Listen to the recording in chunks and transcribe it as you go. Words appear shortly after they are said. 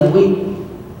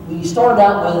started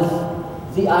out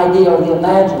with the idea or the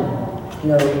imagine,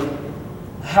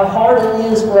 how hard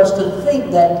it is for us to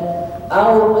think that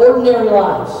our ordinary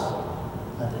lives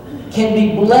can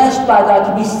be blessed by God,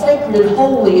 can be sacred and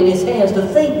holy in His hands, to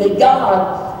think that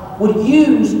God would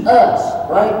use us,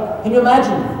 right? Can you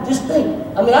imagine? Just think.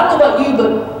 I mean, I don't know about you,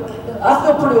 but I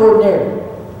feel pretty ordinary.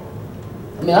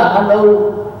 I mean, I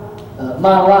know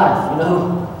my life,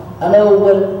 I know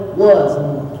what it was, and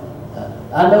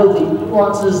I know the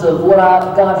nuances of what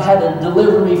God had to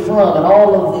deliver me from, and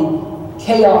all of the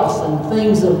chaos and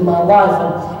things of my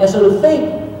life. And so to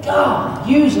think God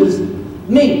uses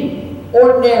me,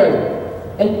 ordinary,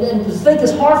 and to think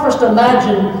it's hard for us to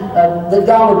imagine that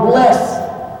God would bless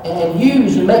and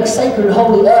use and make sacred and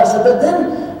holy us, but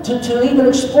then to even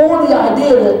explore the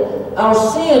idea that our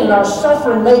sin and our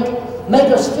suffering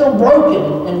make us feel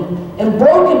broken, and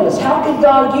brokenness. How could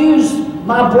God use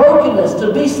my brokenness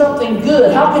to be something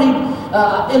good? How could He,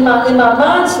 in my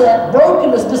mindset,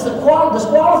 brokenness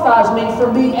disqualifies me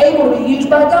from being able to be used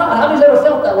by God? How many's ever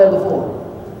felt that way before?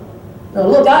 Now,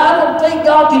 look, I don't think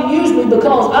God can use me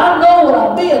because I know what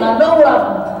I've been, I know what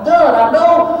I've done, I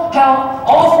know how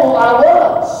awful I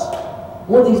was.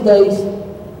 One of these days,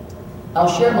 I'll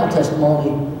share my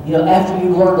testimony, after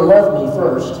you learn to love me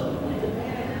first.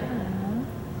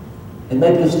 And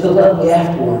maybe you'll still love me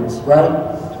afterwards, right?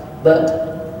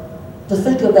 But to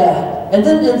think of that. And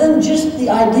then just the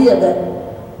idea that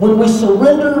when we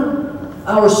surrender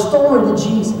our story to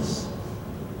Jesus,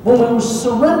 when we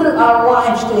surrender our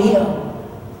lives to Him,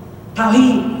 how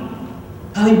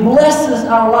He blesses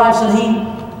our lives,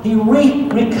 and He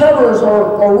recovers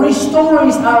or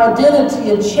restores our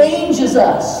identity and changes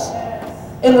us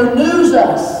and renews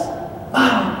us.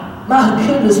 Wow. My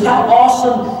goodness, how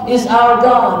awesome is our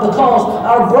God, because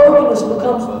our brokenness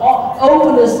becomes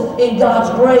openness in God's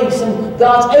grace, and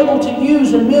God's able to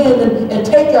use and mend and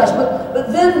take us.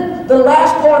 But then the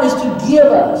last part is to give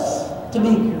us, to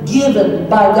be given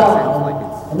by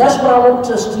God. And that's what I want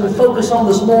us to focus on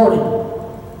this morning.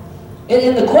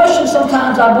 And the question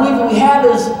sometimes I believe that we have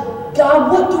is,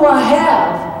 God, what do I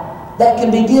have that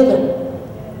can be given?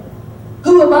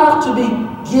 Who am I to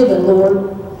be given,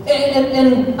 Lord?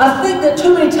 And I think that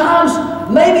too many times,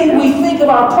 maybe we think of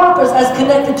our purpose as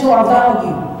connected to our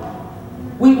value.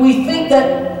 We think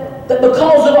that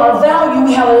because of our value,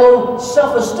 we have a low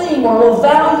self-esteem or a low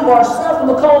value of ourselves,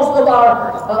 and because of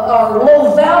our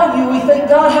low value, we think,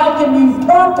 God, how can you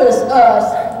purpose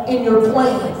us in your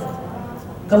plan?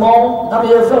 Come on. How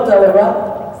many ever felt that way,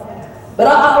 right? But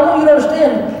I want you to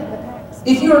understand,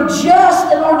 if you're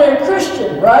just an ordinary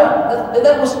Christian, right?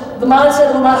 That was the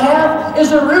mindset that we might have.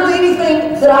 Is there really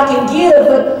anything that I can give?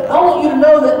 But I want you to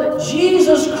know that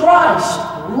Jesus Christ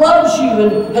loves you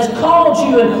and has called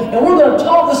you. And we're going to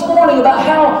talk this morning about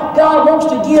how God wants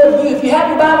to give you. If you have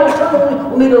your Bible,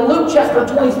 turn with me to Luke chapter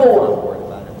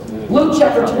 24. Luke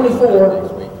chapter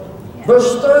 24,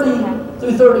 verse 30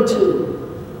 through 32.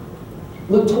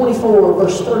 Luke 24,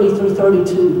 verse 30 through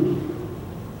 32.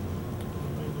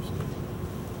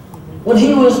 When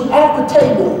He was at the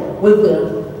table with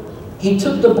them, He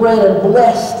took the bread and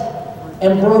blessed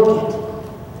and broke it,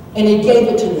 and He gave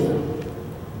it to them.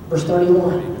 Verse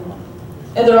 31.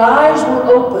 And their eyes were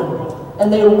opened,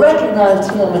 and they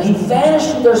recognized Him, and He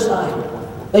vanished from their sight.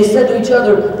 They said to each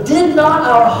other, "Did not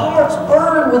our hearts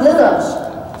burn within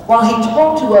us while He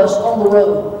talked to us on the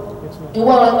road, and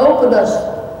while He opened us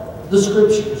the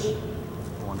Scriptures?"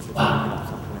 Wow.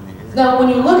 Now, when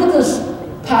you look at this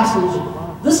passage,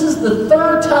 this is the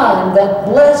third time that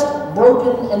blessed,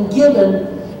 broken, and given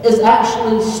is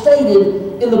actually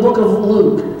stated in the book of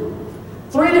Luke.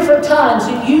 3 different times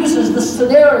He uses the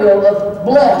scenario of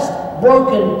blessed,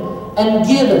 broken, and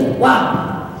given.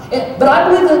 Wow. But I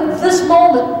believe that this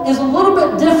moment is a little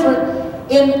bit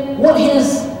different in what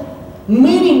His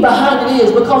meaning behind it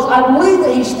is, because I believe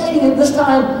that He's stating it this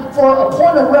time for a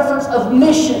point of reference of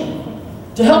mission,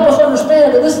 to help us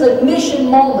understand that this is a mission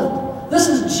moment. This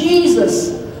is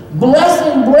Jesus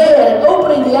blessing bread and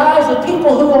opening the eyes of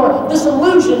people who are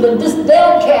disillusioned and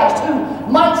downcast, who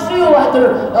might feel like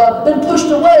they're been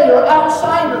pushed away or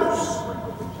outsiders.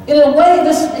 In a way,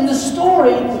 in this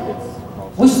story,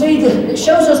 we see that it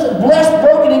shows us that blessed,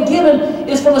 broken, and given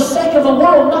is for the sake of the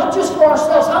world, not just for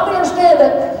ourselves. How many understand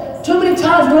that too many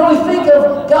times we only think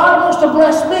of God wants to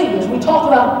bless me, as we talked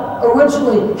about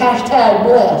originally,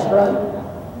 #blessed, right?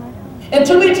 And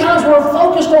too many times we're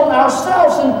focused on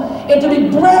ourselves, and to be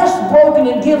blessed, broken,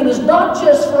 and given is not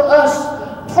just for us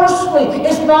personally.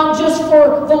 It's not just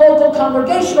for the local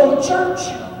congregation or the church.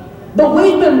 But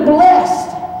we've been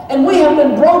blessed, and we have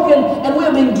been broken, and we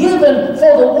have been given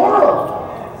for the world.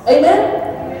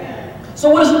 Amen? So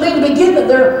what does it mean to be given?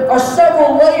 There are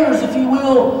several layers, if you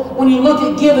will, when you look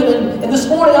at giving. And this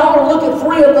morning I want to look at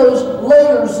 3 of those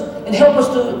layers and help us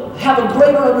to have a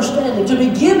greater understanding. To be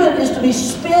given is to be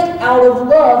spent out of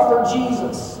love for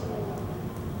Jesus.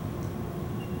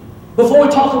 Before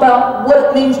we talk about what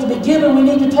it means to be given, we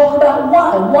need to talk about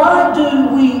why. Why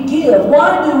do we give?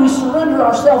 Why do we surrender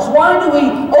ourselves? Why do we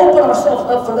open ourselves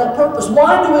up for that purpose?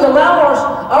 Why do we allow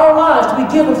our lives to be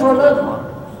given for another?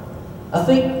 I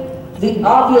think the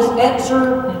obvious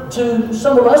answer to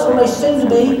some of us may seem to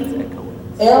be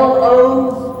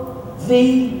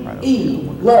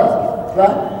Love, love,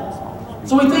 right?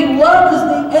 So we think love is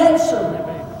the answer.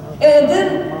 And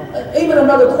then even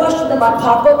another question that might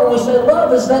pop up when we say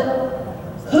love is that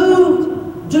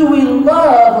who do we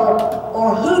love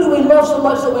or who do we love so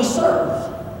much that we serve?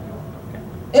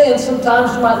 And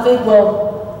sometimes you might think,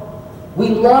 well, we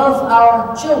love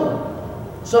our children.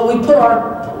 So we put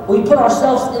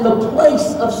ourselves in the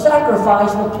place of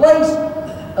sacrifice, in the place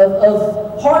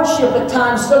of hardship at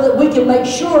times, so that we can make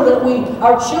sure that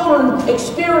our children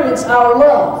experience our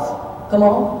love. Come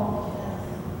on.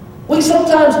 We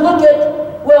sometimes look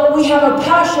at, well, we have a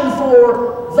passion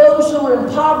for those who are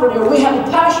in poverty, or we have a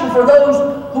passion for those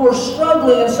who are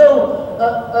struggling, and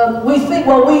so we think,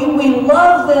 well, we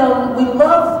love them, we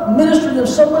love ministering to them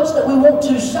so much that we want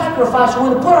to sacrifice, we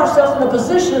want to put ourselves in a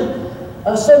position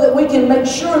so that we can make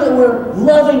sure that we're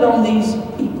loving on these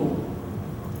people.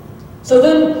 So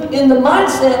then, in the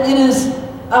mindset, it is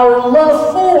our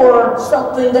love for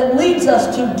something that leads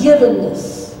us to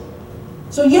givenness.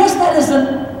 So yes, that is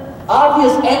an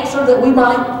obvious answer that we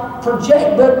might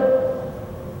project, but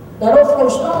I don't throw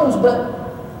stones, but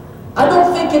I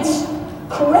don't think it's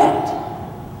correct.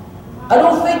 I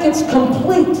don't think it's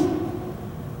complete.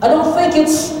 I don't think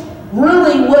it's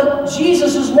really what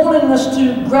Jesus is wanting us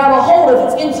to grab a hold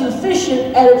of. It's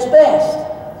insufficient at its best.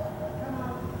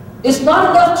 It's not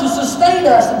enough to sustain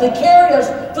us and to carry us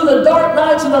through the dark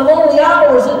nights and the lonely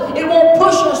hours. It won't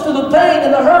push us through the pain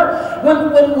and the hurt.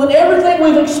 When everything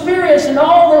we've experienced and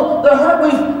all the hurt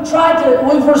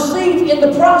we've received in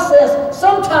the process,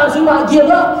 sometimes we might give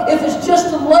up if it's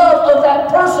just the love of that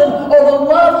person or the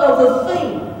love of the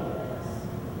thing.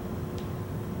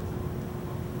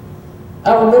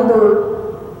 I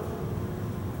remember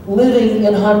living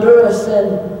in Honduras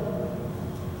and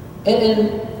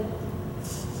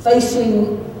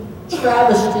facing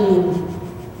travesty and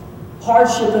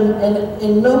hardship,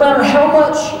 and no matter how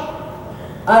much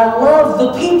I loved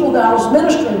the people that I was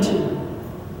ministering to,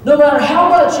 no matter how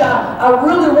much I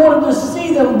really wanted to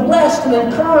see them blessed and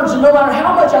encouraged, and no matter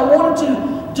how much I wanted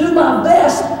to do my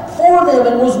best for them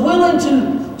and was willing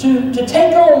to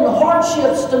take on the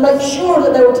hardships to make sure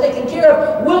that they were taken care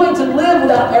of, willing to live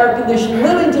without air conditioning,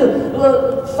 willing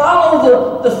to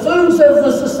follow the foods of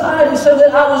the society so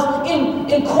that I was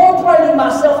incorporating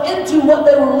myself into what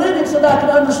they were living so that I could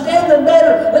understand them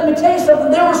better. Let me tell you something,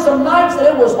 there were some nights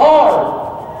that it was hard.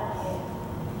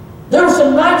 There were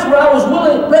some nights where I was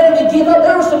ready to give up.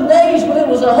 There were some days when it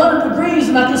was 100 degrees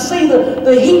and I could see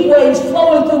the heat waves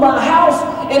flowing through my house,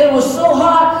 and it was so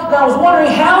hot, and I was wondering,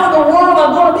 how in the world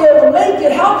am I going to be able to make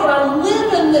it? How can I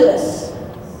live in this?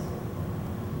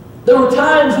 There were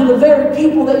times when the very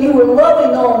people that you were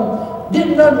loving on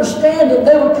didn't understand it.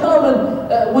 They would come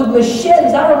with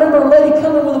machetes. I remember a lady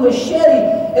coming with a machete,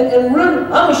 and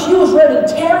really, she was ready to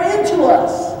tear into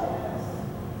us.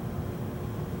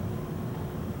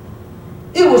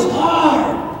 It was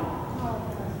hard.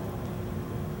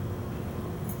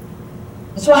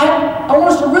 And so I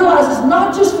want us to realize it's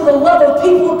not just for the love of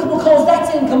people, because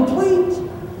that's incomplete.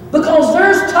 Because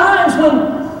there's times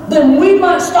when we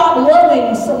might stop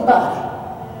loving somebody.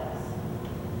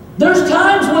 There's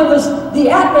times when the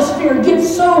atmosphere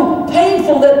gets so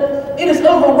painful that it is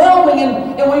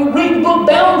overwhelming, and we read book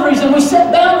boundaries and we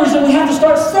set boundaries, and we have to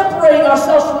start separating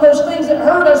ourselves from those things that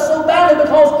hurt us so badly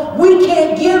because we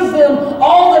can't give them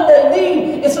all that they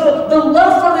need. And so the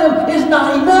love for them is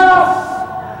not enough.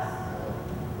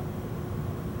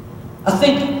 I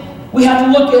think we have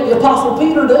to look at the Apostle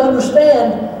Peter to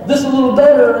understand this a little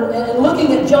better. And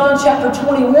looking at John chapter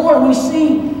 21, we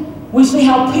see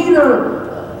how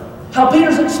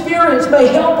Peter's experience may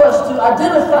help us to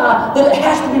identify that it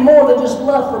has to be more than just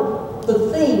love for the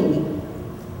thing.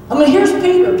 I mean, here's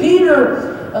Peter.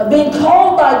 Peter being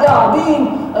called by God,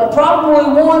 being probably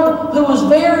one who was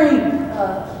very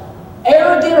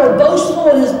arrogant or boastful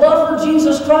in his love for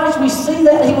Jesus Christ. We see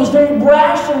that. He was very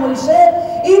brash in what he said.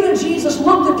 Even Jesus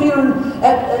looked at Peter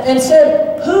and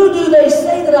said, "Who do they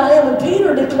say that I am?" And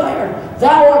Peter declared,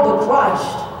 "Thou art the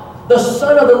Christ, the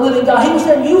Son of the living God. He was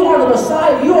saying, you are the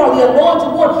Messiah. You are the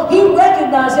anointed one. He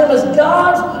recognized him as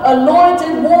God's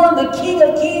anointed one, the King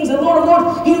of kings and Lord of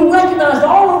lords. He recognized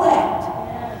all of that.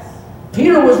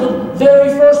 Peter was the very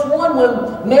first one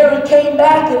when Mary came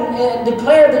back and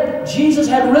declared that Jesus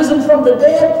had risen from the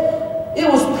dead.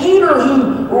 It was Peter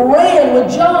who ran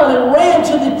with John and ran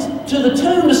to the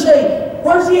tomb to say,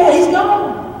 where's he at? He's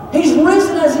gone. He's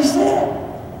risen as he said.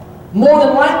 More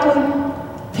than likely,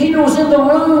 Peter was in the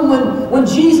room when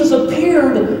Jesus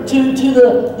appeared to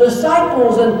the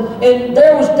disciples, and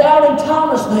there was doubting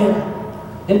Thomas there.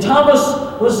 And Thomas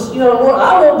was, Lord,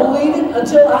 I won't believe it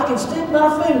until I can stick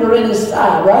my finger in his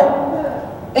side, right?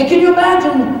 And can you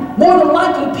imagine, more than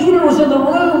likely, Peter was in the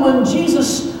room when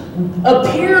Jesus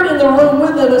appeared in the room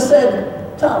with them and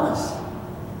said, Thomas,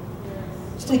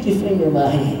 stick your finger in my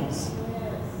hands.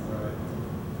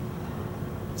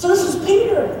 So this is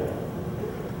Peter.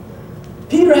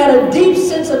 Peter had a deep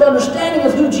sense of understanding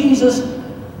of who Jesus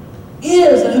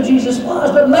is and who Jesus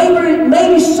was. But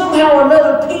maybe somehow or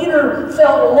another Peter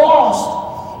felt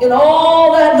lost in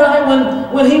all that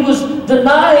night when he was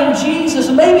denying Jesus.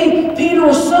 And maybe Peter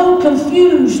was so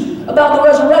confused about the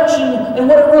resurrection and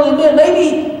what it really meant.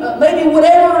 Maybe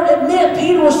whatever it meant,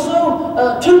 Peter was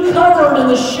so too covered in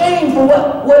the shame for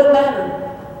what it mattered.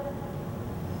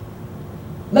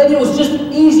 Maybe it was just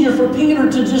easier for Peter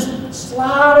to just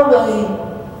slide away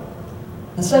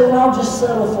and say, well, I'll just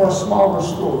settle for a smaller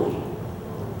story.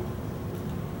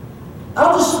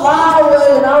 I'll just slide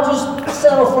away and I'll just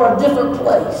settle for a different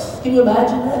place. Can you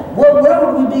imagine that? Well, where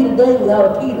would we be today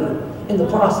without a Peter in the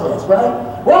process,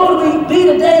 right? Where would we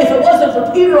be today if it wasn't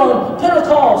for Peter on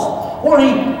Pentecost, where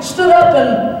he stood up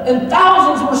and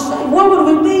thousands were saved? Where would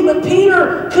we be? But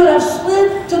Peter could have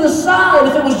slid to the side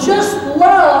if it was just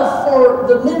love for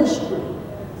the ministry.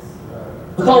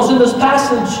 Because in this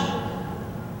passage,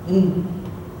 in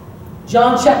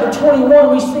John chapter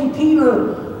 21, we see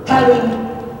Peter having,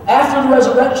 after the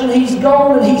resurrection, he's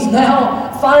gone and he's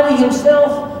now finding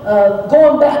himself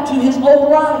going back to his old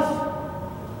life.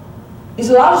 He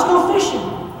said, I'll just go fishing.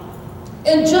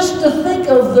 And just to think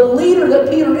of the leader that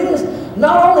Peter is,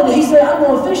 not only did he say, I'm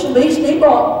going fishing, but he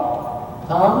brought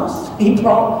Thomas, he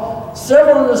brought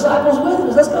several of the disciples with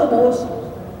him. Let's go, boys.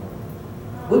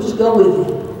 We'll just go with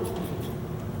you.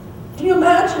 Can you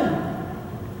imagine?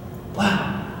 Wow.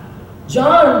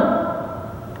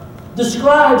 John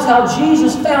describes how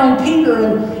Jesus found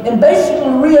Peter and basically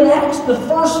reenacts the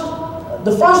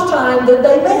first time that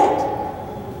they met.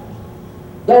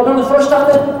 Y'all remember the first time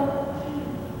that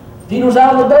Peter was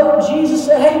out of the boat and Jesus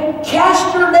said, hey,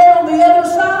 cast your net on the other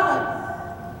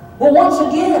side. Well, once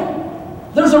again,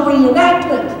 there's a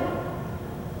reenactment.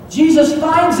 Jesus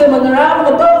finds them and they're out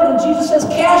of the boat and Jesus says,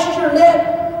 cast your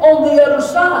net on the other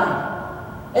side.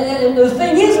 And the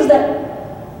thing is that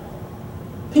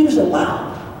Peter said,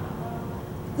 wow,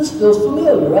 this feels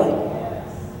familiar, right?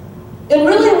 And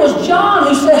really it was John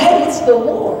who said, hey, it's the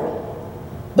Lord.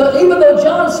 But even though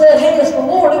John said, hey, it's the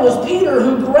Lord, it was Peter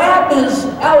who grabbed his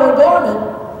outer garment,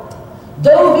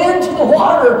 dove into the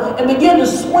water, and began to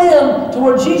swim to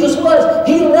where Jesus was.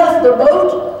 He left the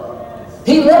boat.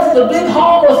 He left the big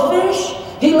haul of fish.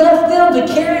 He left them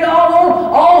to carry it all on.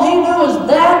 All he knew is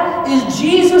that is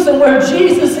Jesus, and where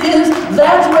Jesus is,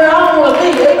 that's where I want to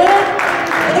be. Amen?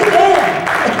 Amen.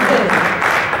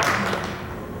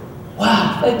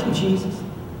 Wow, thank you, Jesus.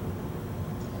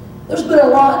 There's been a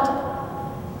lot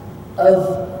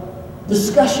of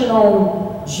discussion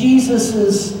on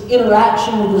Jesus'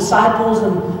 interaction with the disciples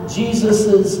and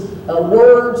Jesus'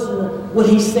 words and what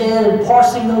he said and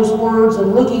parsing those words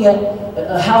and looking at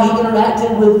how he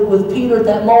interacted with Peter at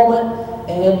that moment.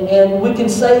 And we can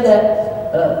say that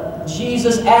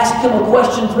Jesus asked him a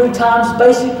question 3 times,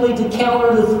 basically to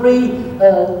counter the 3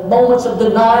 moments of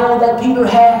denial that Peter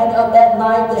had of that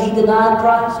night that he denied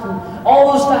Christ, and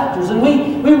all those factors. And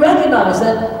we recognize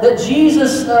that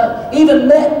Jesus even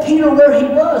met Peter where he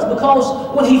was,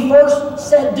 because when he first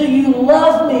said, do you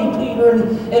love me, Peter?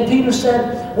 And Peter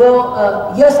said,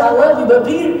 well, yes, I love you. But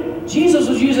Jesus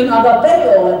was using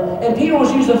agapeo, and Peter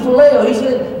was using phileo. He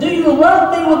said, do you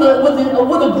love me with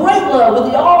a great love,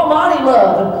 with the almighty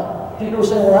love? And Peter was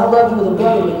saying, well, I love you with a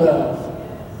brotherly love.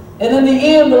 And in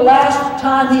the end, the last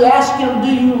time he asked him,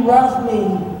 do you love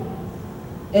me?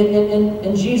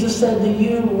 And Jesus said, do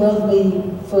you love me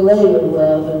phileo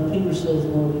love? And Peter says,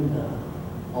 Lord, you know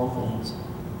all things.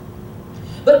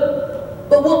 But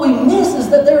what we miss is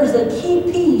that there is a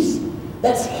key piece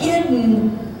that's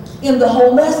hidden in the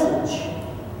whole message.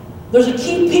 There's a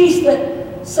key piece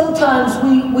that sometimes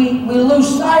we lose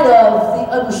sight of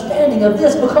the understanding of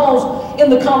this, because in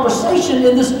the conversation,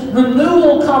 in this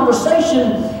renewal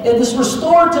conversation, in this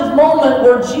restorative moment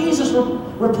where Jesus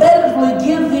repetitively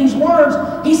gives these words,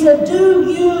 he said,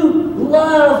 do you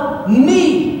love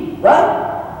me? Right?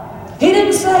 He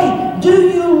didn't say, do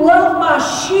you love my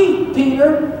sheep,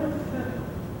 Peter?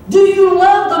 Do you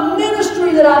love the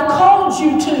ministry that I've called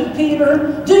you to,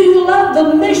 Peter? Do you love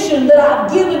the mission that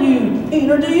I've given you,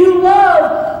 Peter? Do you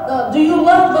love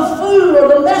the food or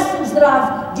the message that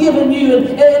I've given you?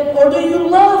 Or do you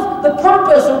love the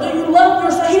purpose? Or do you love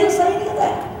yourself? He didn't say any of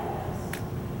that.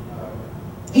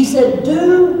 He said,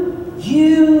 do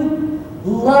you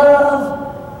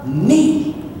love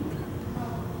me?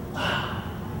 Wow.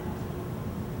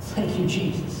 Thank you,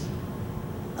 Jesus.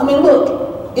 I mean, look.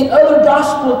 In other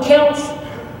gospel accounts,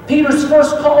 Peter's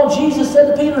first call, Jesus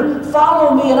said to Peter,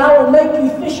 follow me and I will make you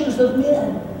fishers of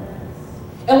men.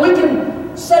 And we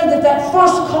can say that that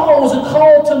first call was a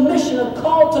call to mission, a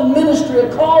call to ministry,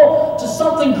 a call to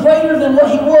something greater than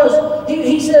what he was.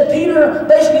 He said, Peter,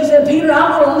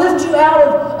 I'm going to lift you out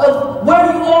of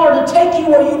where you are to take you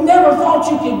where you never thought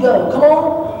you could go. Come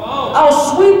on.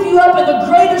 I'll sweep you up in the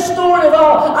greatest story of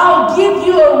all. I'll give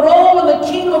you a role in the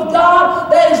kingdom of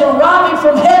God that is arriving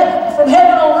from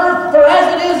heaven on earth. For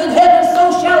as it is in heaven,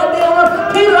 so shall it be on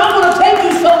earth. Peter, I'm going to take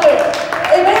you somewhere.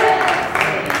 Amen?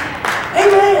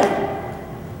 Amen.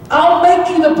 I'll make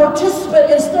you the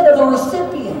participant instead of the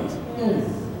recipient.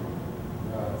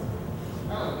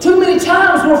 Too many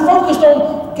times we're focused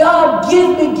on God,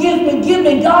 give me, give me, give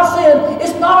me. God saying,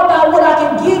 it's not about what I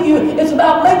can give you. It's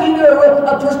about making you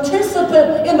a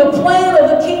participant in the plan of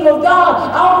the kingdom of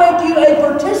God. I'll make you a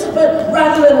participant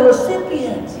rather than a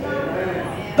recipient.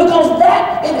 Because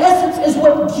that, in essence, is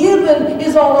what giving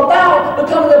is all about.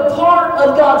 Becoming a part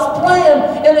of God's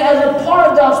plan. And as a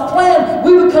part of God's plan,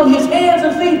 we become His hands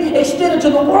and feet extended to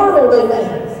the world.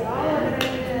 Amen.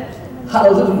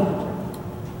 Hallelujah.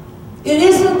 It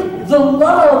isn't the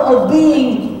love of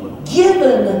being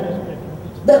given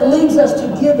that leads us to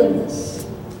givenness.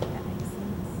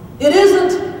 It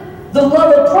isn't the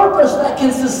love of purpose that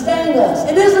can sustain us.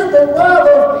 It isn't the love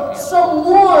of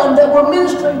someone that we're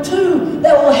ministering to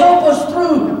that will help us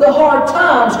through the hard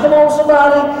times. Come on,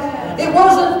 somebody. It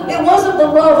wasn't the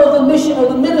love of the mission or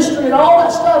the ministry and all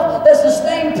that stuff that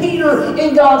sustained Peter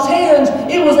in God's hands.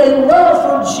 It was a love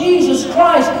for Jesus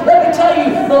Christ. Let me tell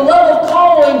you, the love of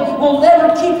calling will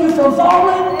never keep you from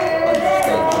falling.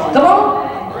 Come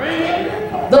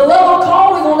on. The love of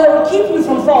calling will never keep you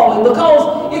from falling,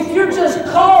 because if you're just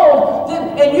called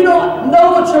and you don't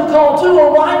know what you're called to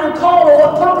or why you're called or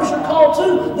what purpose you're called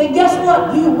to, then guess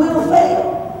what? You will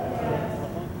fail.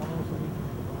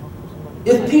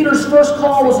 If Peter's first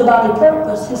call was about a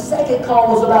purpose, his second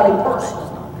call was about a person.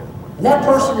 And that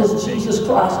person is Jesus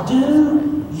Christ.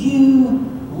 Do you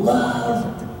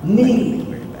love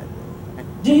me?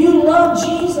 Do you love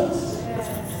Jesus?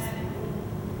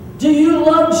 Do you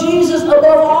love Jesus above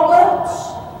all else?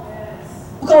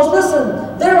 Because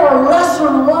listen, there are lesser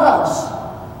loves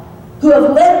who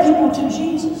have led people to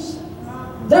Jesus.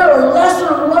 There are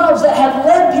lesser loves that have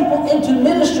led people into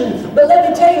ministry. But let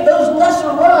me tell you, those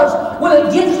lesser loves, when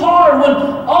it gets hard, when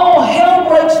all hell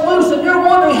breaks loose and you're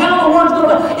wondering how the Lord's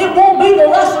going to, it won't be the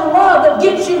lesser love that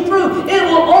gets you through. It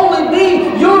will only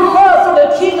be your love for the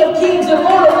King of Kings and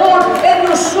Lord of Lords and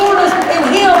your sureness in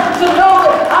Him to know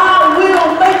that I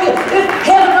will make it. If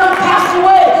heaven and earth pass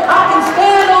away, I can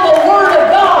stand on the Word of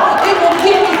God. It will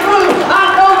get me through.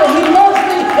 I know that He loves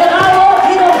me and I love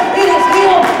Him. It is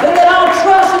Him and that I'll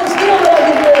trust and it's Him that I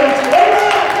give glory to.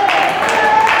 Amen.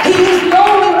 He is the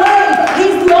only way.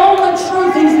 He's the only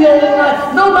truth. He's the only life.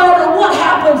 No matter what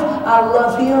happens, I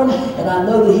love Him and I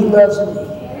know that He loves me.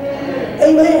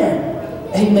 Amen.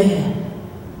 Amen.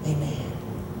 Amen.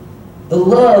 The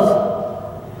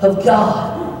love of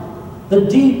God, the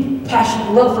deep,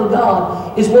 passionate love for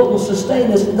God is what will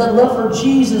sustain us. The love for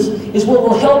Jesus is what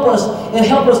will help us and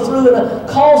help us through and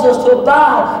cause us to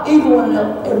abide even when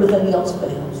everything else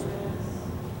fails.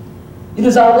 It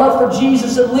is our love for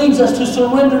Jesus that leads us to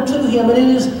surrender to Him, and it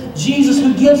is Jesus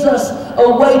who gives us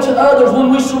a way to others.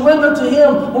 When we surrender to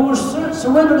Him, when we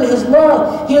surrender to His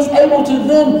love, He is able to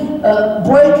then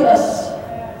break us,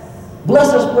 bless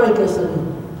us, break us,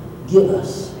 and give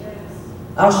us.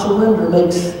 Our surrender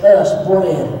makes us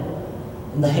bread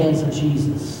in the hands of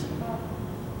Jesus.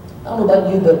 I don't know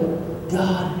about you, but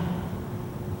God,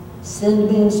 send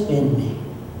me and spend me.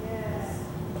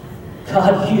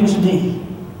 God, use me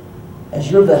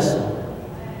as your vessel.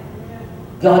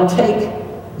 God, take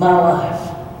my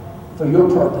life for your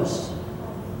purpose.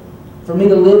 For me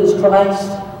to live as Christ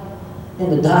and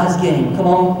to die as gain. Come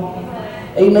on.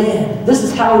 Amen. This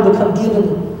is how we become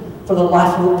given for the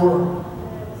life of the world.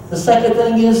 The second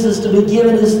thing is to be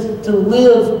given is to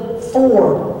live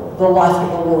for the life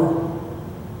of the world.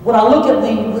 When I look at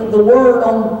the word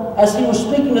as he was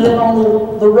speaking to them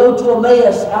on the road to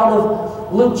Emmaus out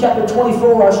of Luke chapter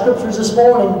 24, our scriptures this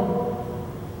morning,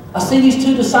 I see these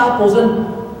two disciples,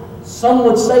 and some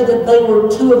would say that they were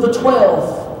 2 of the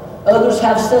 12. Others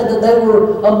have said that they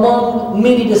were among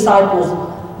many disciples.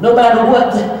 No matter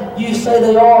what you say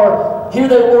they are, here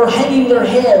they were hanging their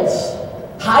heads,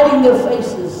 hiding their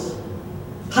faces,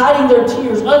 hiding their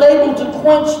tears, unable to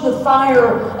quench the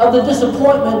fire of the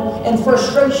disappointment and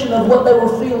frustration of what they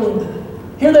were feeling.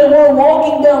 Here they were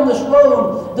walking down this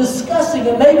road, discussing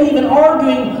and maybe even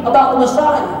arguing about the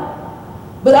Messiah.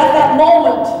 But at that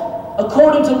moment,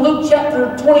 according to Luke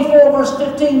chapter 24, verse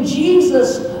 15,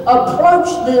 Jesus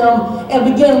approached them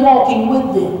and began walking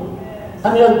with them.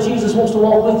 How many know that Jesus wants to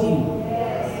walk with you?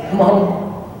 Come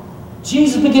on.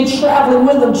 Jesus began traveling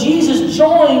with them. Jesus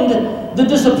joined the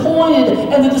disappointed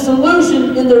and the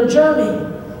disillusioned in their journey.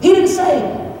 He didn't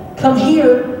say, come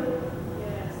here.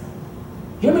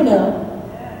 Hear me now.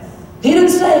 He didn't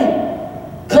say,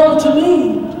 come to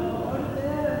me.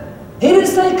 He didn't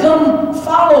say, come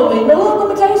follow me. Now look, let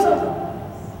me tell you something.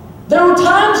 There were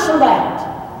times for that.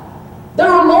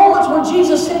 There were moments where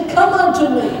Jesus said, come unto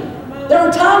me. There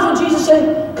were times when Jesus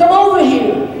said, come over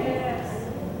here.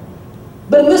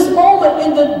 But in this moment,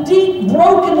 in the deep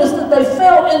brokenness that they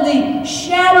felt, in the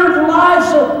shattered lives,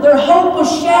 so their hope was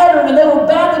shattered and they were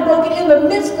badly broken, in the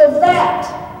midst of that,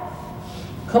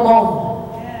 come on.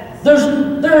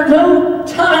 There are no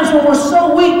times when we're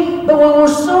so weak, but when we're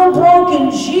so broken,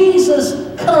 Jesus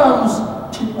comes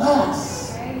to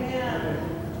us. Amen.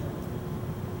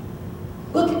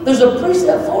 Look, there's a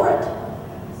precept for it.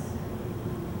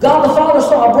 God the Father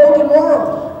saw a broken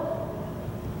world.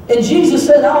 And Jesus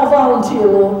said, I'll volunteer,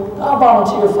 Lord. I'll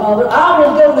volunteer, Father. I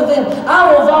will go to them.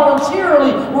 I will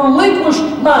voluntarily relinquish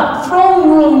my throne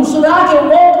room so that I can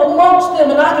walk amongst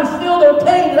them and I can feel their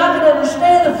pain and I can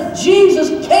understand them.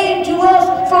 Jesus came to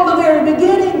us from the very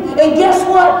beginning. And guess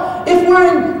what? If we're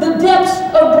in the depths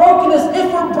of brokenness,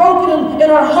 if we're broken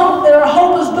and our hope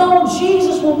is gone,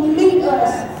 Jesus will meet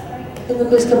us in the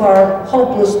midst of our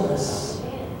hopelessness.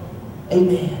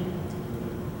 Amen.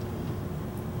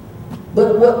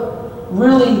 But what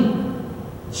really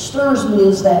stirs me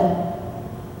is that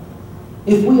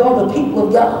if we are the people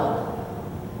of God,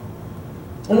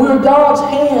 and we're God's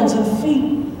hands and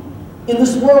feet in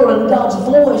this world, and God's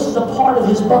voice is a part of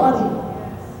His body,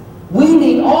 we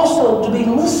need also to be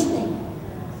listening.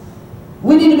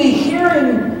 We need to be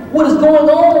hearing what is going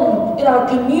on in our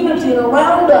community and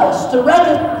around us, to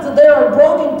recognize that there are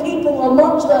broken people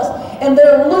amongst us, and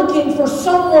they're looking for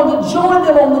someone to join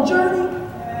them on the journey.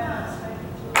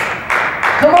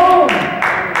 Come on.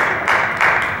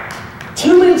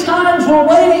 Too many times we're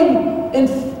waiting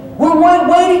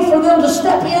for them to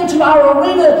step into our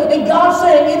arena, and God's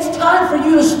saying it's time for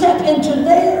you to step into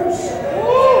theirs.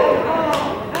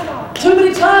 Too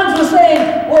many times we're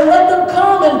saying, well, let them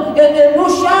come and we'll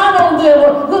shine on them.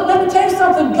 Or, look, let me tell you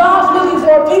something. God's looking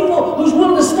for a people who's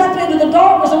willing to step into the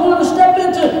darkness and willing to step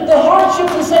into the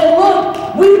hardships and say, look,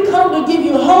 we've come to give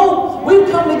you hope. We've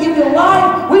come to give you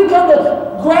life. We've come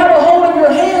to grab a hold of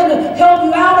your hand and help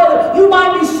you out of it. You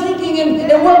might be sinking in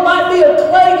what might be a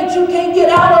clay that you can't get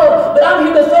out of, but I'm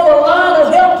here to throw a line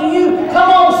of help to you. Come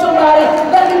on, somebody.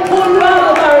 Let me pull you out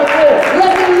of the fire clay.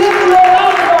 Let me lift you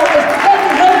out of the darkness. Let me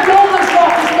help you on this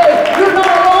rock this day. You're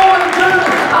not alone in the journey.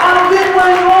 I've been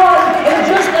where you are, and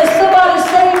just as somebody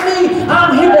saved me,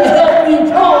 I'm here to help you.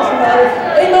 Come on, somebody.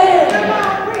 Amen.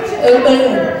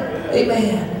 Amen.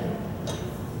 Amen.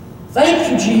 Thank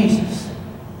you, Jesus.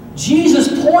 Jesus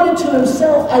pointed to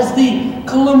himself as the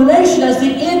culmination, as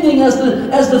the ending, as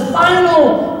the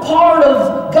final part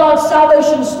of God's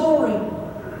salvation story.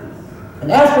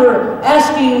 And after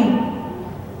asking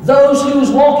those he was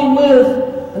walking with,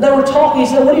 and they were talking, he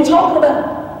said, what are you talking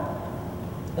about?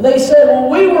 And they said, well,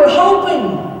 we were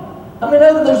hoping. I mean,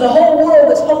 there's a whole world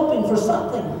that's hoping for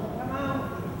something.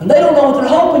 And they don't know what they're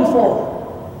hoping for.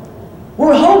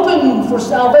 We're hoping for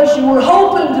salvation. We're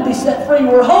hoping to be set free.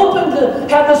 We're hoping to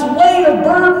have this weight of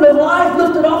burden of life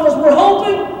lifted off us. We're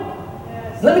hoping.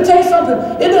 Yes. Let me tell you something.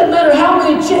 It doesn't matter how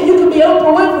many checks. You can be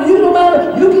Oprah Winfrey. You don't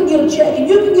matter. You can get a check, and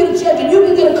you can get a check, and you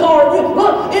can get a car.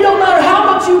 Look, it don't matter how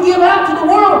much you give out to the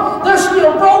world. They're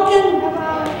still broken.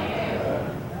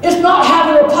 It's not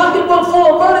having a pocketbook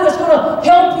full of money that's going to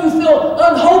help you feel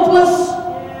unhopeless.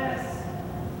 Yes.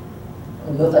 I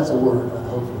don't know if that's a word,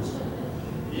 unhopeless.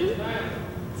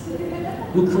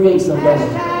 You create somebody.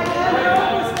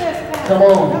 Come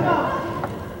on.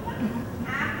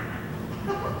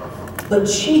 But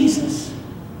Jesus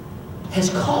has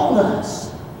called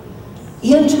us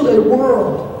into a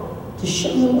world to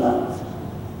show them love.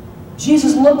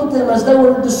 Jesus looked at them as they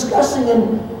were discussing his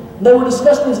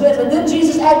events, and then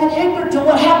Jesus acted ignorant to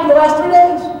what happened the last 3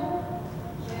 days.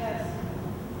 Yes.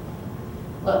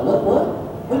 What? What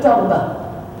are we talking about?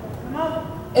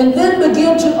 And then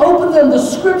began to open them the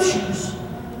scriptures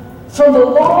from the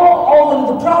law all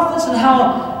into the prophets, and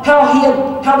how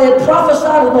they had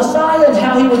prophesied the Messiah, and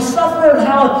how he would suffer, and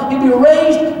how he'd be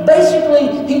raised.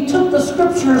 Basically, he took the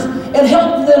scriptures and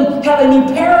helped them have a new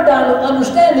paradigm of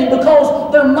understanding,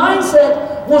 because their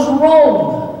mindset was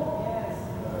wrong.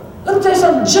 Let me tell you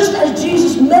something. Just as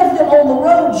Jesus met them on the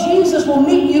road, Jesus will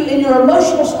meet you in your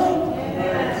emotional state.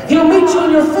 He'll meet you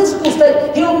in your physical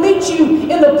state. He'll meet you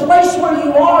in the place where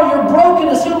you are, your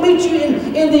brokenness. He'll meet you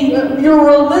in your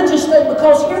religious state.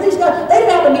 Because here these guys, they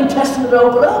didn't have a New Testament to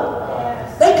open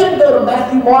up. They couldn't go to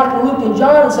Matthew, Mark, Luke, and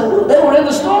John and say, well, they were in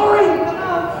the story.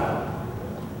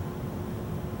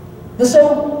 And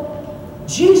so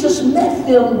Jesus met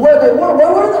them where they were.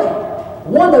 Where were they?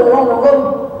 One, they were on the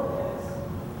road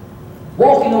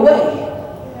walking away.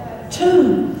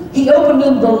 Two, he opened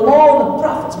them the law of the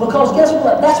prophets, because guess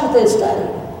what? That's what they had studied.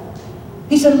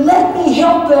 He said, let me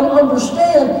help them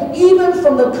understand, even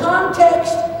from the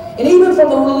context, and even from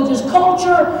the religious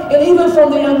culture, and even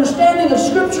from the understanding of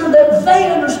Scripture that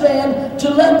they understand, to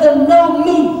let them know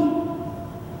me.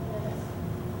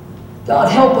 God,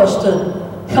 help us to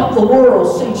help the world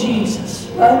see Jesus,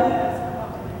 right?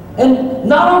 And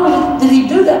not only did he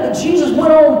do that, but Jesus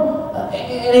went on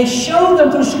and he showed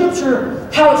them through Scripture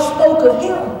how it spoke of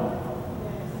him.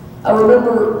 I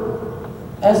remember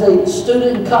as a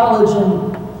student in college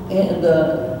and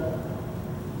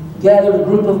gathered a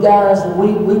group of guys, and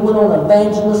we went on an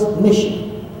evangelist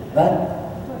mission, right?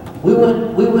 We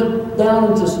went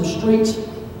down into some streets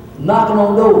knocking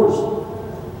on doors.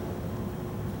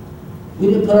 We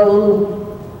didn't put our little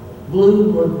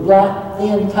blue or black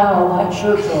thin towel-like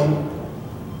shirts on,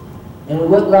 and we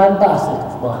wasn't riding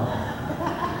bicycles by.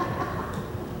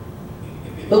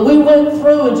 But we went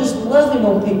through and just loving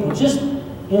on people, just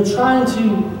trying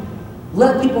to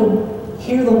let people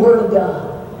hear the Word of God.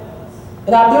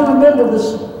 And I do remember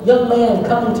this young man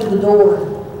coming to the door.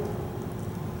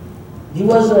 He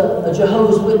was a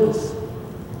Jehovah's Witness.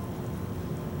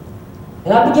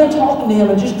 And I began talking to him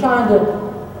and just trying to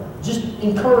just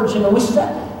encourage him.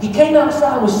 And he came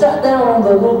outside, we sat down on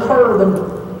the little curb,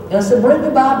 and I said, bring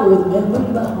your Bible with me, man. Bring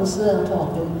your Bible. Let's sit down and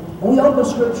talk to him. And we opened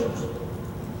Scriptures.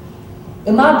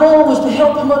 And my goal was to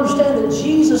help him understand that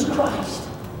Jesus Christ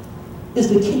is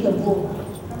the King of glory.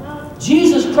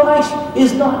 Jesus Christ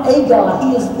is not a God,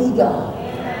 he is the God.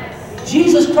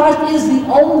 Jesus Christ is the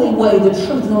only way, the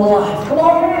truth, and the life. Come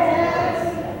on.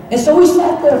 And so we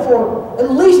sat there for at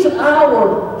least an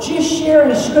hour just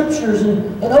sharing Scriptures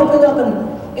and opening up.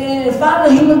 And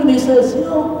finally he looked at me and says,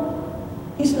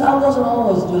 he said, I wasn't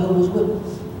always a Jehovah's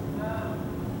Witness.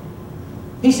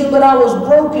 He said, but I was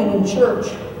broken in church.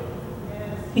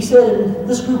 He said, and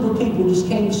this group of people just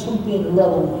came to swoop in and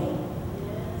love on me.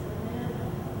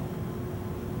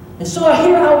 And so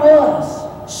here I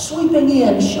was, sweeping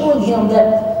in, showing him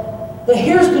that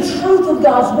here's the truth of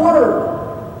God's Word.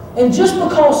 And just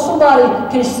because somebody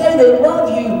can say they love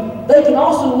you, they can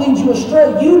also lead you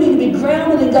astray. You need to be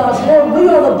grounded in God's Word. We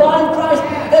are the body of Christ,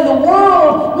 and the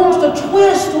world wants to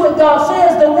twist what God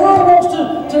says. The world wants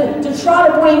to try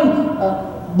to bring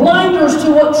blinders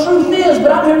to what truth is.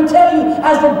 But I'm here to tell you,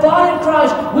 as the body of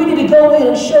Christ, we need to go in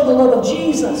and show the love of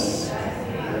Jesus,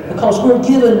 because we're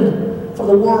given for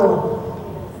the world.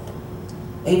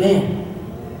 Amen.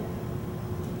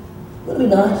 Wouldn't it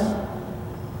be nice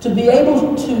to be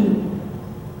able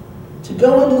to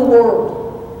go into the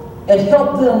world and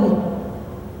help them?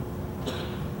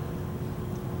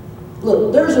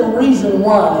 Look, there's a reason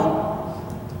why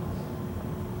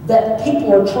that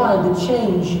people are trying to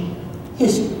change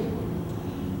history.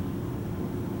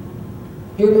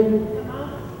 Hear me?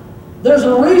 There's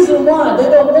a reason why they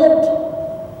don't want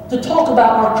to talk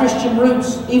about our Christian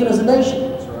roots, even as a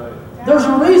nation. That's right. There's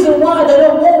a reason why they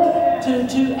don't want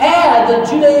to add the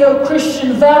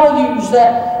Judeo-Christian values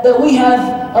that we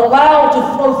have allowed to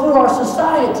flow through our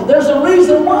society. There's a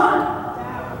reason why.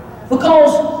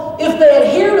 Because if they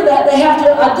adhere to that, they have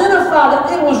to identify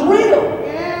that it was real.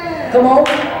 Come on.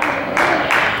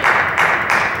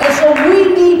 And so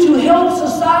we need to help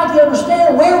society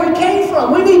understand where we came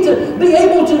from. We need to be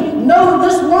able to know that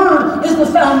this Word is the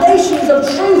foundations of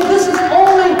truth. This is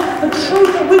only the truth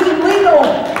that we can lean on.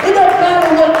 It doesn't matter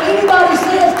what anybody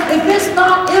says. If it's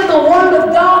not in the Word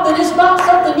of God, then it's not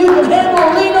something you can handle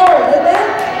or lean on. Amen?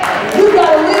 You've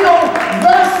got to lean on,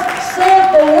 thus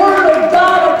saith the Word of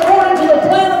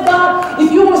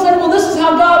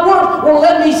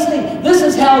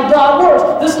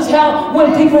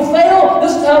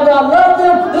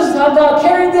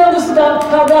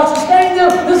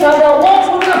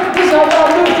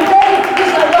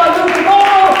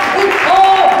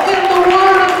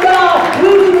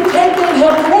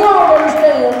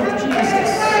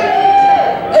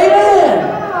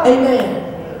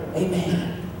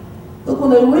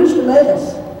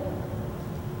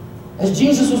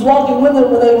was walking with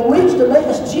them when they reached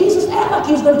Emmaus, Jesus acted like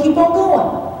he was going to keep on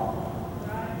going.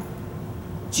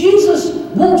 Jesus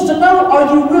wants to know,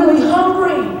 are you really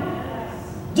hungry?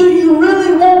 Do you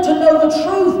really want to know the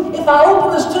truth? If I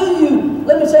open this to you,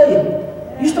 let me tell you,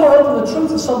 you start opening the truth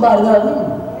to somebody that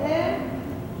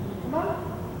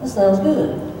that sounds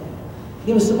good.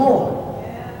 Give me some more.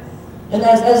 And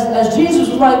as Jesus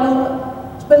was like,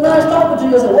 well, it's been nice talking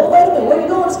to you, I said, well, wait a minute, where are you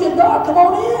going? It's getting dark. Come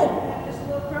on in.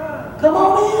 Come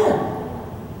on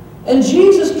in. And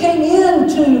Jesus came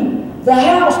into the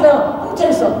house. Now, let me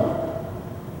tell you something.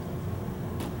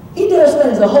 He does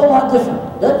things a whole lot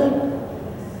different, doesn't he?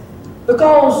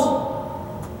 Because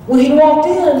when he walked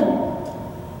in,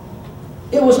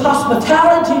 it was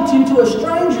hospitality to a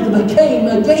stranger that became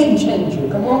a game changer.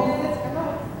 Come on.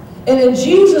 And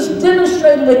Jesus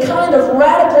demonstrated a kind of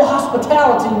radical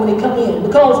hospitality when he came in.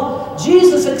 Because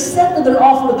Jesus accepted their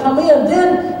offer to come in,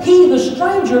 then he, the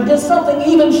stranger, did something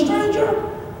even stranger.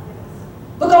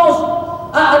 Because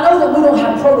I know that we don't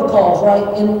have protocols, right?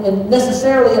 And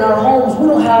necessarily in our homes,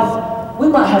 we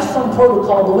might have some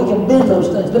protocol that we can bend those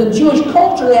things. But in Jewish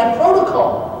culture, they have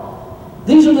protocol.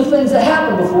 These are the things that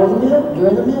happen before the meal,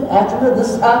 during the meal, after the meal. This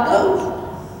is how it goes.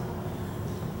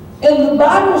 And the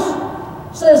Bible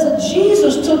says that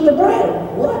Jesus took the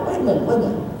bread. What? Wait a minute.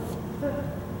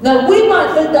 Now, we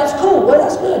might think that's cool. Well,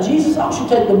 that's good. Jesus should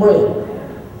take the bread.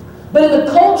 But in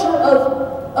the culture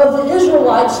of the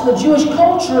Israelites, the Jewish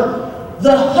culture,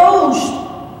 the host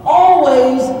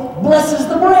always blesses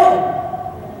the bread.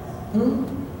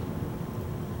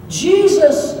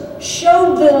 Jesus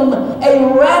showed them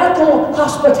a radical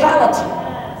hospitality.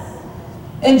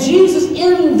 And Jesus,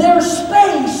 in their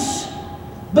space,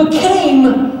 became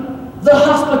the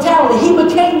hospitality. He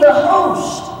became the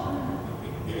host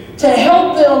to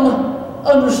help them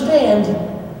understand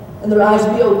and their eyes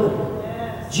be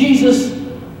open. Jesus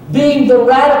being the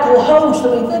radical host.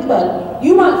 I mean, think about it.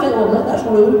 You might think, well, no, that's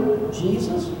rude.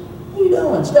 Jesus, what are you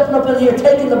doing? Stepping up in here,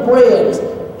 taking the bread.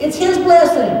 It's his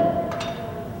blessing.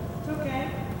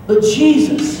 But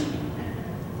Jesus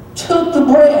took the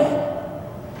bread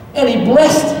and he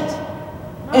blessed it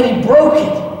and he broke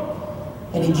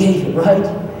it and he gave it, right?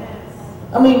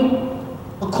 I mean,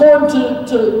 according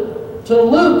to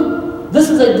Luke, this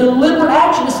is a deliberate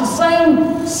action. It's the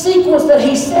same sequence that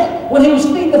he set when he was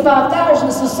feeding the 5,000.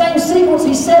 It's the same sequence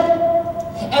he set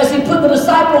as he put the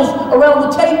disciples around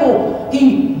the table.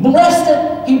 He blessed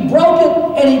it, he broke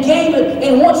it, and he gave it.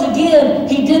 And once again,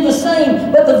 he did the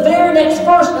same. But the very next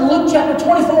verse in Luke chapter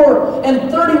 24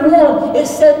 and 31, it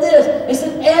said this. It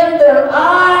said, and their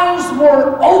eyes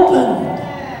were opened.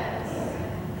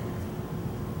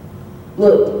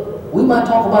 Look, we might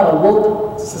talk about a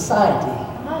woke society,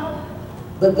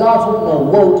 but God's wanting a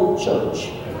woke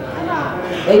church.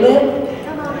 Amen?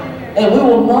 And we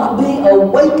will not be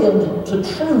awakened to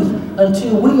truth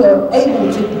until we are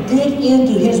able to dig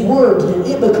into His Word and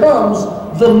it becomes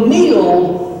the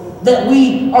meal that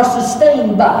we are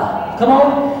sustained by. Come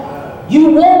on?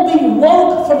 You won't be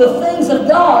woke for the things of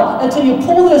God until you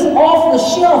pull this off the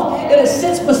shelf and it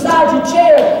sits beside your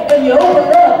chair and you open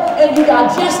it up and you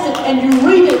digest it and you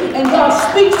read it and God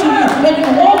speaks to you and you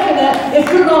walk in that.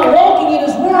 If you're not walking in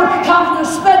His Word, how can you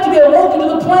expect to be awoken to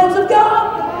the plans of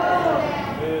God?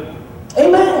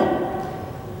 Amen.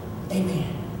 Amen.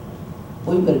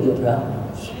 Well, you better get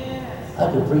up here.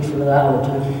 I could preach for an hour or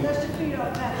two.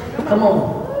 Come on.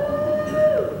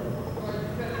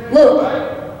 Look.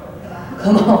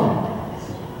 Come on.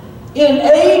 In an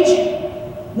age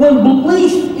when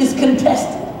belief is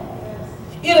contested,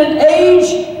 in an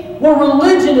age where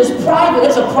religion is private,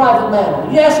 it's a private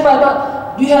matter. You ask somebody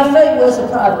about, do you have faith? Well, it's a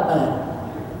private matter.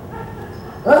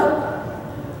 Right?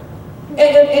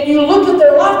 And you look at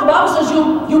their life, the Bible says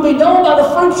you'll be known by the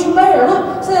fruits you bear.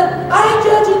 Look, say, I ain't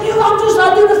judging you, I'm just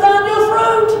identifying your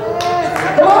fruit.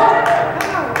 Come on.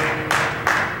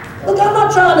 Look, I'm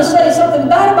not trying to say something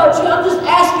bad about you, I'm just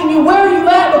asking you where are you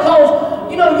at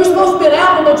because, you know, you're supposed to be an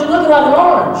apple, but you're looking like an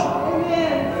orange.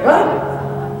 Right?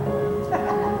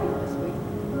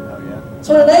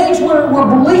 So in an age where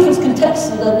belief is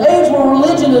contested, an age where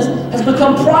religion has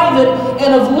become private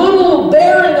and of little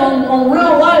bearing on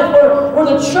real life, where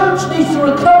the church needs to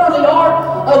recover the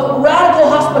art of radical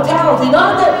hospitality.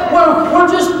 Not that we're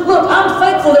just, look, I'm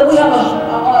thankful that we have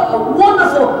a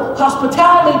wonderful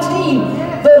hospitality team,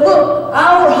 but look,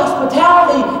 our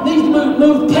hospitality needs to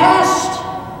move past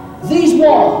these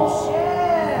walls.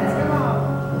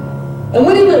 And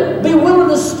we need to be willing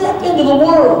to step into the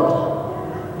world.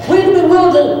 We need to be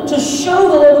willing to show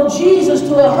the love of Jesus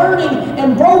to a hurting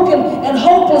and broken and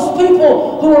hopeless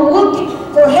people who are looking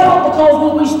for help, because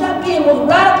when we step in with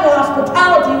radical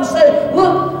hospitality and say,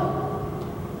 look,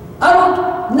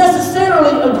 not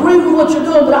necessarily agree with what you're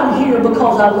doing, but I'm here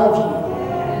because I love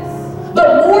you.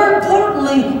 But more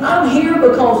importantly, I'm here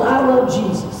because I love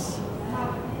Jesus.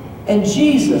 And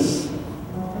Jesus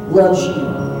loves you.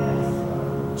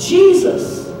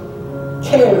 Jesus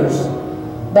cares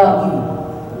about you.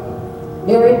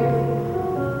 Mary,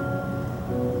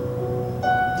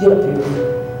 get up here.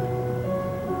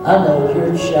 I know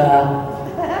you're shy.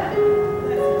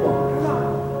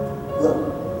 Look.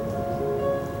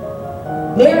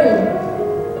 Mary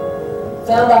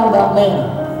found out about manna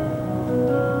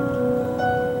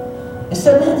and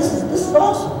said, man, this is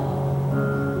awesome.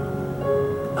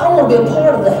 I want to be a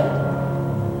part of that.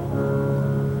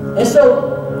 And so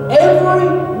every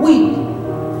week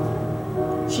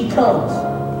she comes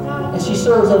and she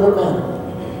serves over manna.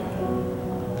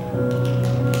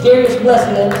 Gary's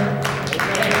blessing him.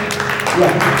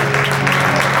 Yeah.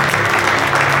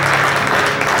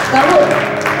 Now look.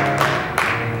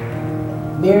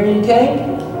 Marion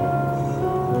came.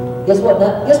 Guess what?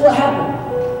 Guess what happened?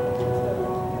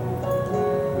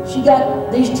 She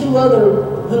got these two other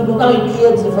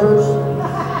kids of hers.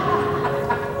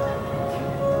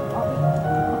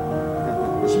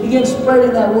 She began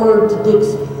spreading that word to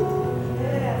Dixie.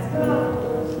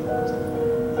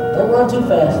 Don't run too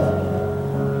fast.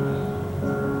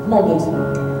 Come on, Dixie.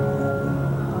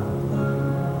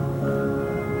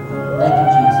 Thank you,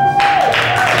 Jesus.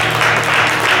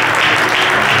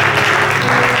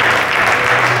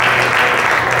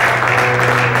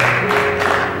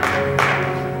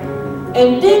 And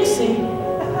Dixie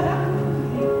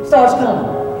starts coming.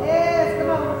 Yes, come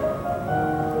on.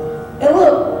 And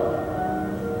look,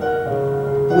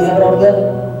 do we have it all together?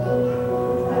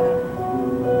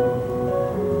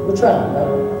 We're trying,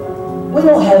 right? We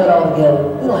don't have it all together.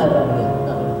 We don't have it all together.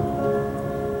 No.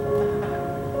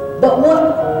 But what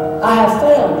I have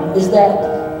found is that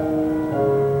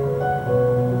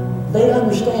they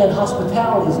understand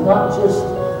hospitality is not just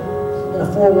in a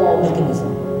four-wall mechanism.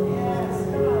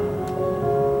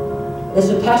 They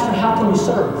said, Pastor, how can you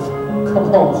serve?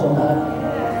 Come on, somebody.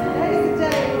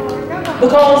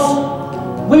 Because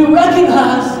we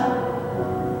recognize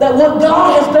that what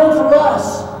God has done for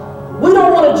us, we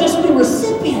don't want to just be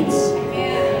recipients.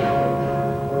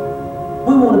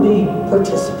 We want to be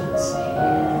participants.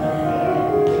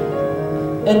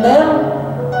 And now,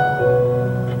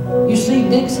 you see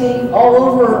Dixie all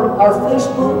over our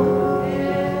Facebook.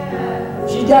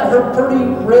 She's got her pretty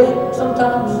red,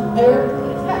 sometimes, hair.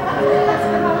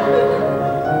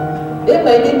 It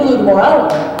may be blue tomorrow, I don't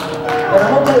know. But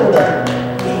I'm okay with that.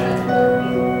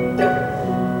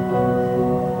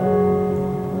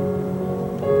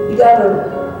 You got her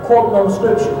quoting on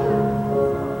scripture.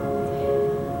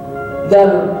 You got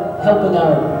her helping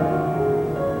our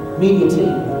media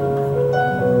team.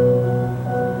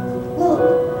 Look,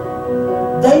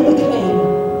 they became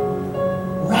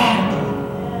radical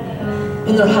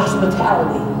in their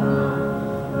hospitality.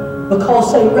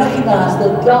 Because they recognized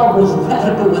that God was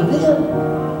radical with them.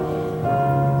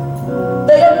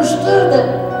 They understood that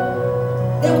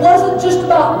it wasn't just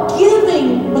about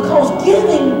giving, because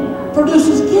giving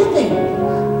produces giving.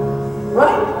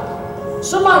 Right?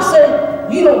 Some might say,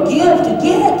 you don't give to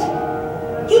get.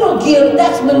 You don't give,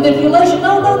 that's manipulation.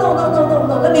 No.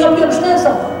 Let me help you understand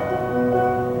something.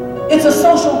 It's a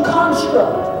social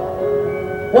construct.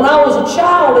 When I was a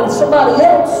child and somebody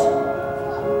else,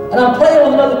 and I'm playing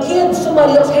with another kid and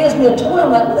somebody else hands me a toy, I'm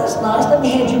like, well, that's nice, let me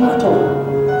hand you my toy.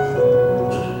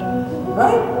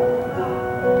 Right?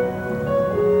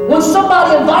 When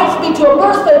somebody invites me to a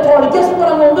birthday party, guess what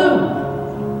I'm going to do?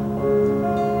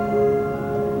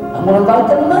 I'm going to invite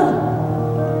them to mine.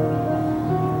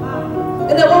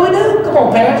 Isn't that what we do? Come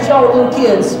on, parents, y'all are little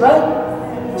kids, right?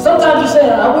 Sometimes you're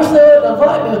saying, I wish they would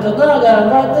invite me because now I got to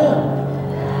invite them.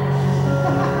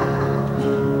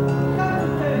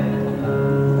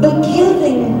 But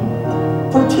giving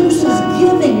produces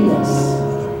givingness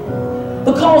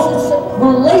because it's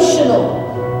relational.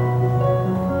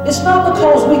 It's not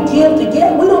because we give to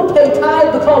get. We don't pay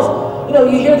tithe because,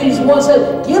 you hear these ones say,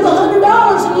 give $100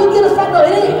 and you'll get a $5. No,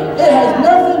 it has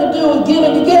nothing to do with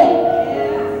giving to get.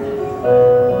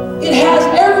 It has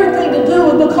everything to do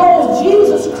with because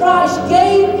Jesus Christ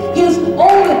gave His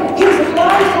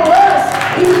life for us.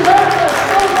 He loved us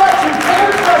so much and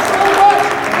cared for us so much.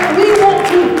 We want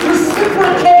to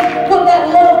reciprocate, put that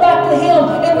love back to Him.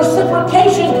 And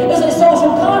reciprocation is a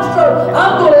social construct.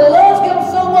 I'm going to love Him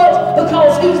so much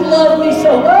because He's loved me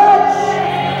so much.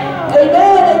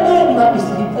 Amen. You might be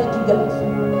saying, thank you guys.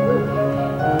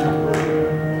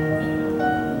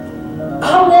 I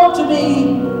want to be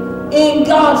in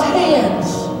God's hands.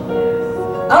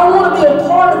 I want to be a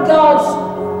part of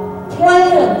God's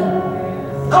plan.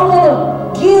 I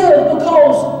want to give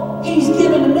because He's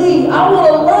given to me. I want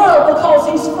to love because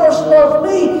He's first loved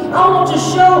me. I want to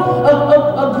show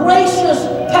a gracious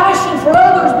passion for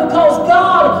others because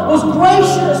God was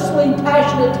graciously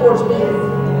passionate towards me.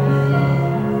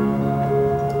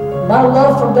 My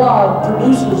love for God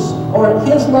produces, or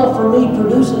His love for me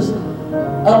produces, a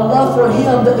love for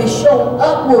Him that is shown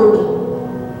upward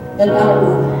and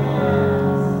outward.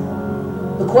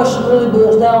 The question really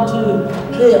boils down to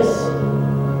this: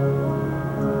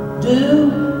 do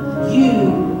you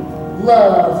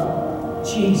love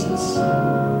Jesus?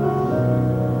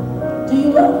 Do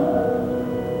you love Him?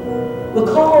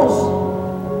 Because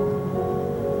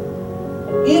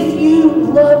if you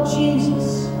love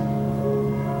Jesus,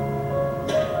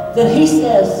 then He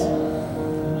says,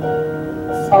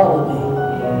 follow me.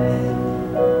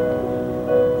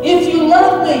 If you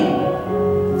love me,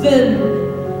 then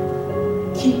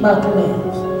keep my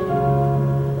commands.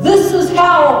 This is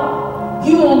how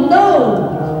you will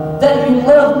know that you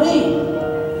love me,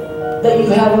 that you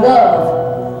have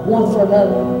love one for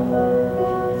another.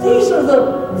 These are the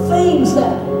things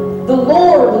that the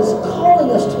Lord is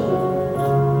calling us to.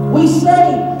 We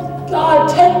say, God,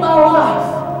 take my life.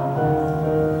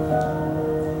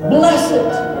 Bless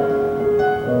it,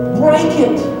 break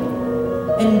it,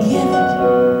 and give it.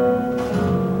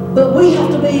 But we have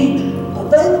to be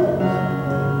available.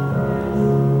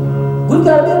 We've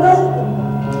got to be available.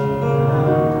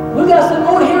 We've got to say,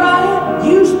 Lord, here I am.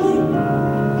 Use me.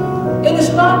 And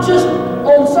it's not just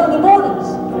on Sunday mornings.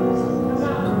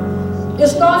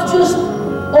 It's not just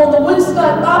on the Wednesday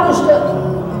night Bible study.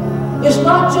 It's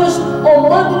not just on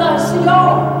Monday night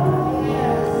CR.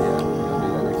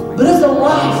 But it's a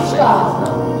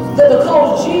lifestyle that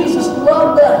because Jesus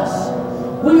loved us,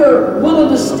 we are willing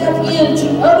to step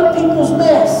into other people's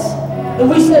mess. And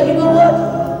we say, you know what?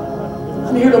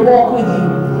 I'm here to walk with you.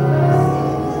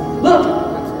 Look,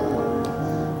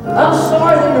 I'm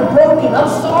sorry that you're broken. I'm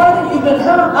sorry that you've been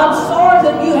hurt. I'm sorry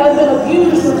that you have been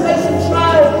abused or facing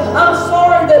trials. I'm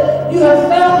sorry that you have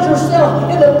found yourself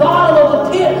in the bottom of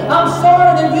the pit. I'm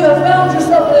sorry that you have found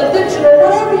yourself in addiction or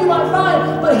whatever you might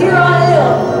find. But here I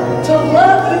am to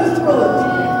love you through it.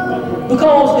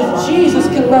 Because if Jesus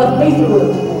can love me through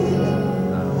it,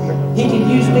 He can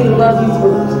use me to love you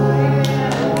through it.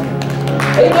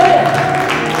 Amen.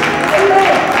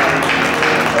 Amen.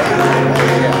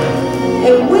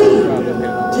 And we,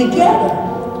 together,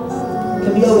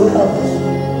 can be overcomers.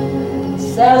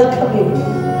 Sally, come here.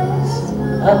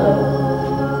 I know.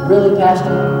 Really,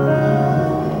 Pastor?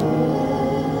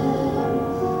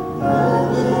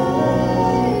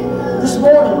 This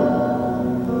morning,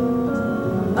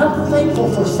 I'm thankful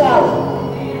for Sally.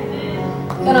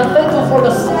 And I'm thankful for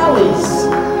the Sallys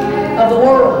of the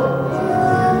world.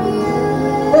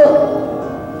 Look,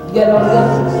 you got it all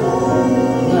together?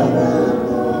 No.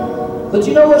 But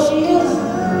you know what she is?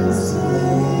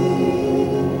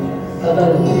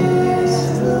 Available.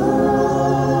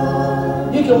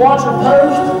 You can watch her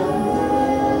post,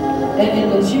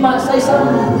 and she might say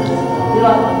something. You're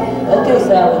like, okay,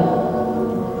 Sally,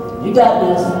 you got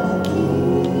this.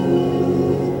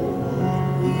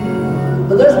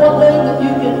 But there's one thing that you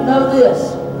can know this.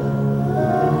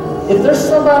 If there's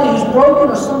somebody who's broken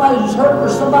or somebody who's hurt or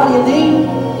somebody in need,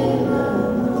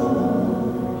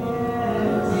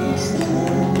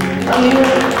 I'm here.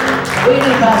 What do you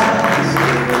need, Pastor?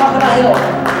 How can I help?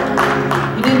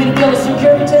 You need me to be on the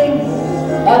security team?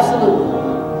 Absolutely.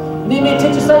 You need me to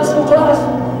teach a Sunday school class?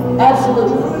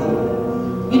 Absolutely.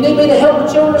 You need me to help the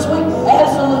children this week?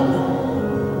 Absolutely.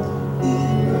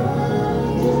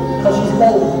 Because she's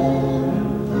available.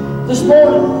 This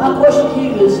morning, my question to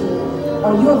you is,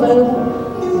 are you available?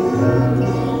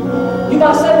 You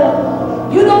might say, well,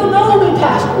 you don't know me,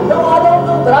 Pastor. No, I don't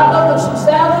know, but I know there's some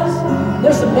Sallys,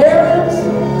 there's some Marians.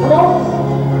 Come on.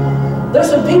 There's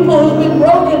some people who've been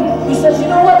broken who says, you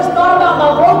know what, it's not about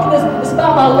my brokenness, it's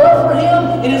about my love for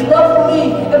Him and His love for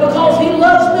me. And because He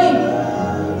loves me,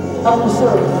 I'm going to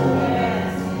serve.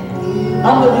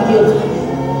 I'm going to give.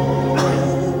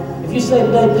 If you say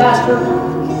today, Pastor,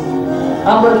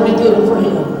 I'm ready to be given for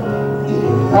Him.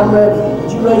 I'm ready.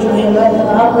 Would you raise your hand right now?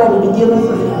 I'm ready to be given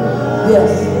for Him.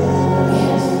 Yes.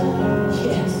 Yes.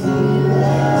 Yes.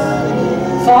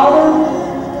 Father,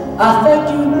 I thank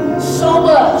you so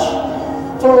much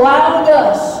for allowing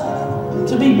us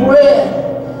to be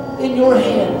bread in your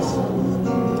hands.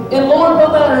 And Lord, no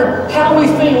matter how we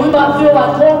feel, we might feel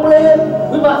like cornbread,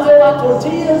 we might feel like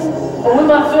tortillas, or we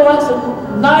might feel like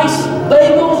some nice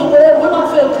bagels or whatever. We might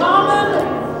feel common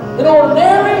and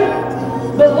ordinary.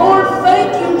 But Lord,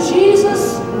 thank you,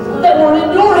 Jesus, that we're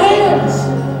in your hands.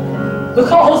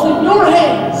 Because in your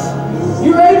hands,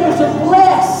 you're able to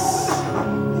bless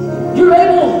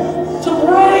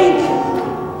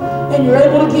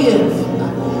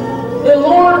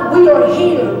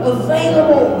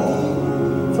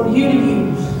available for you to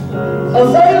use.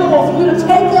 Available for you to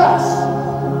take us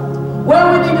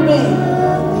where we need to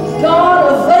be.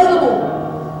 God, available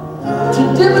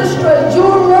to demonstrate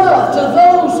your love to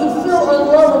those who feel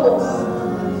unlovable.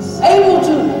 Able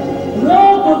to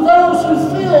walk with those who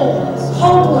feel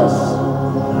hopeless.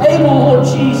 Able, Lord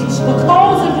Jesus,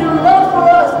 because of your love for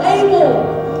us,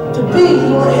 able to be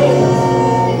your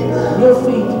hands, your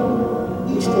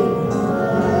feet extended.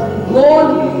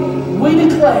 Lord, we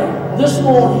declare this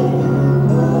morning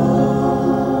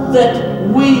that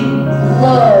we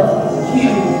love you.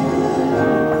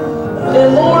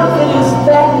 And Lord, it is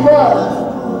that love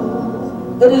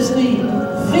that is the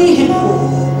vehicle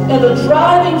and the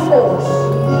driving force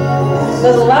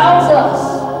that allows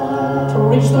us to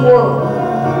reach the world.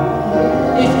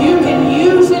 If you can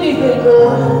use anything,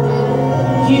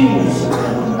 Lord, use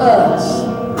us.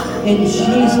 In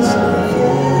Jesus'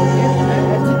 name.